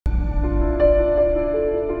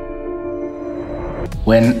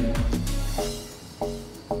When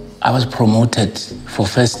I was promoted for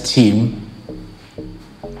first team,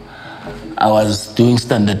 I was doing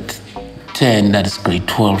standard 10, that is grade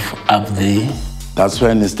 12, up there. That's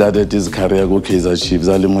when he started his career with Kaizer Chiefs,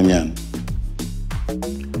 Alimunyan.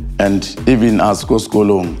 And even as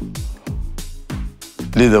Koskolong,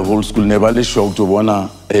 the whole school never shocked to want a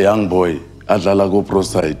young boy at Lalago Pro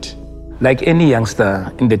side. Like any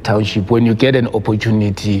youngster in the township, when you get an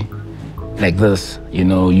opportunity like this, you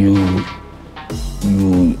know, you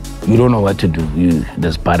don't know what to do.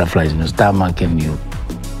 There's butterflies in your stomach and you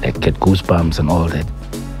get goosebumps and all that.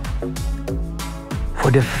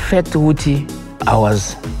 For the fact I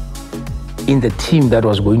was in the team that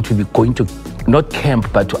was going to not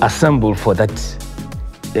camp but to assemble for that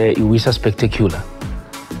Iwisa Spectacular.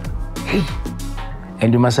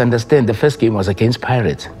 And you must understand, the first game was against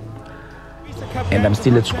Pirates. And I'm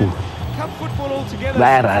still at school.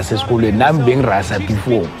 By Rasa school, and I'm being Rasa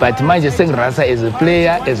before. But imagine saying Rasa as a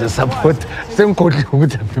player, as a support, same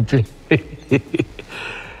contributor to play.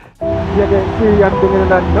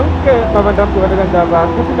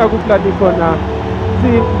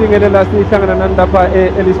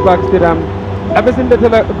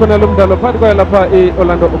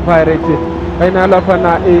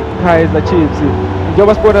 Kaizer Chiefs.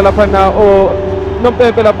 Njoba sibona lapha na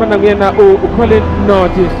nompempe lapha na nguyena uColin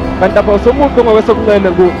Nothi kanti lapha somuntu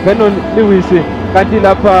ngokwesokunxele nguVenon Lewis kanti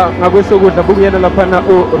lapha ngakwesokudla bukuyena lapha na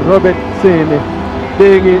uRobert Sene.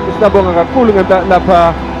 Bengi sibonga kakhulu ngempela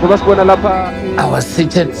lapha ngoba sibona lapha. I was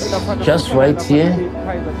seated just right here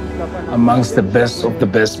amongst the best of the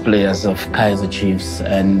best players of Kaizer Chiefs,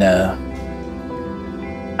 and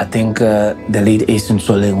I think the late Asen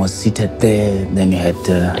Soleng was seated there. Then you had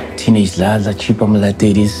Teenage Laza, Chipa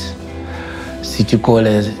Mulatedis, City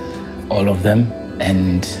Callers, all of them.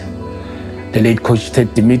 And the late coach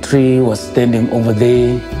Ted Dimitru was standing over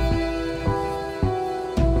there.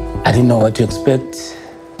 I didn't know what to expect,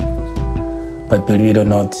 but believe it or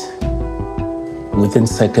not, within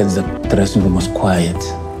seconds the dressing room was quiet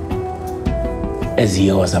as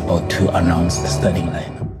he was about to announce the starting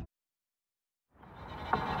lineup.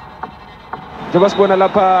 Njoba sibona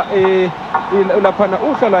lapha lapha na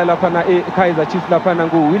uhlala lapha na Kaizer Chiefs lapha na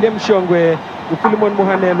William Shongwe, uPhilemon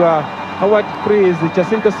Muhanelwa, Howard Freeze,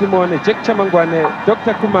 Jacinto Simone, Jack Chamangwane,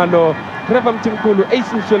 Dr. Khumalo, Trevor Mtimkulu,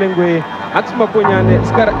 Asen Solengwe, Axma Ponyane,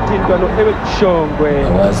 Skara Tindwano, Eric Shongwe. I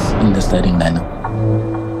was in the starting lineup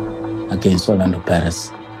against Orlando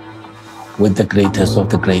Pirates with the greatest of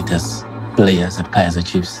the greatest players at Kaizer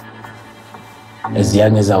Chiefs. As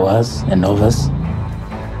young as I was, a novice,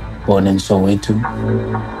 born in Soweto,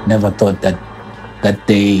 never thought that that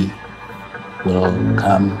day will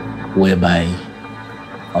come whereby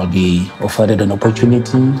I'll be offered an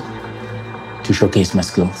opportunity to showcase my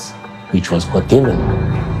skills, which was God given.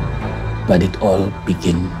 But it all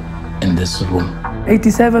began in this room.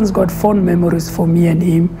 87's got fond memories for me and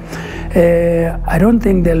him. I don't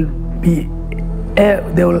think there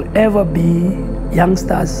will ever be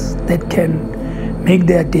youngsters that can make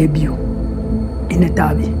their debut in a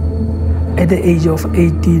derby at the age of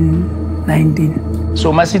 18, 19.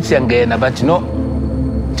 So masitsi yangena, but you know,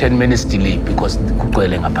 10 minutes delay because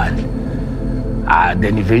kuqwele ngaphandle.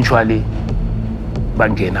 Then eventually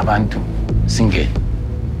bangena abantu singene.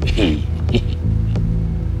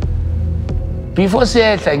 Before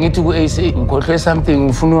siyehla ngithi ku-AC ngikhohlwe something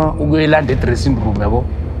ngifuna ukuyelanda dressing room yabo.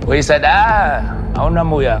 We said awuna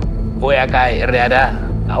moya oya kae reada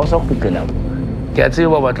awusakupela.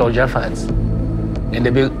 Kyatsiwa batla uja fats. And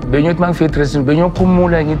the benyo tmang dressing benyo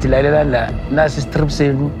khumula ngithi lalela la nasi strip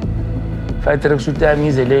selu. Fight tracks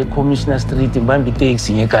utangizele Commissioner Street mbambi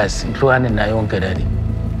taxi ngekasi nhlukane nayo yonke dali.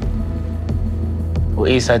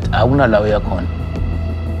 U-AC awuna la uya khona.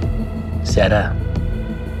 Siyara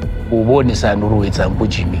ubone sanurwetsa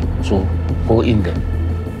ngojimi, so go in there.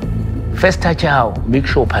 First touch how make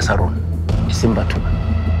sure pass around isimba two.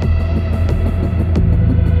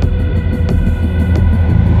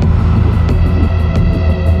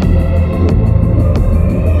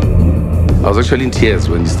 I was actually in tears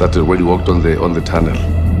when he walked on the tunnel.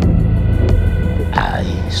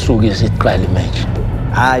 So is it quite a match?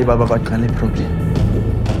 Baba got a problem.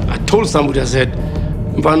 I told somebody, I said,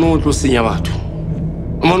 Mfano to senior batho.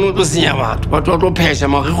 Mfano to senior batho. Batho to pesha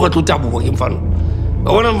marigo to tabu kwa mfano.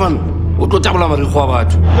 Ona mfano, to tabu la marigo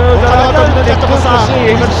batho.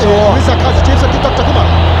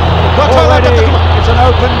 It's an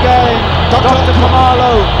open game. Dr.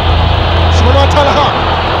 Khumalo.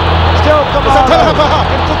 Still Khumalo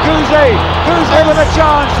into Kuze. Kuze with a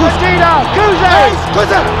chance. Christina. Kuze.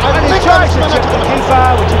 And he tries to chip the keeper,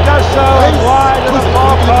 which he does so wide of the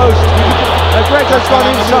far post. The Great has gone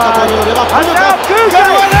inside. And now Kuzi!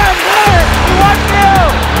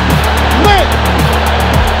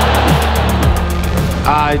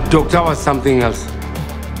 1-0! Doctor was something else.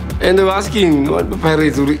 And they were asking what the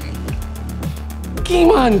Pirates would...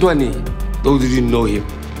 Those who didn't know him,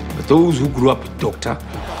 but those who grew up with Doctor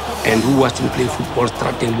and who watched him play football,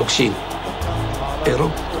 Stratton, Lokshin,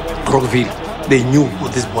 Rockville, they knew who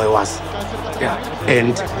this boy was. Yeah.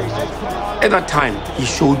 And at that time, he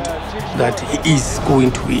showed that he is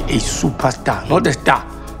going to be a superstar, not a star,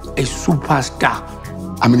 a superstar.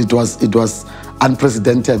 I mean, it was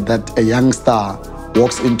unprecedented that a young star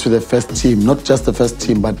walks into the first team, not just the first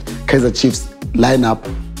team, but Kaizer Chiefs lineup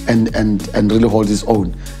and really holds his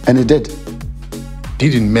own. And he did.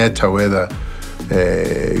 Didn't matter whether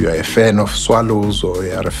you are a fan of Swallows or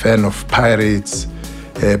you are a fan of Pirates,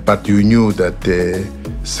 but you knew that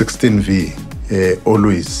 16V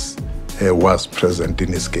always was present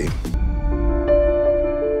in his game.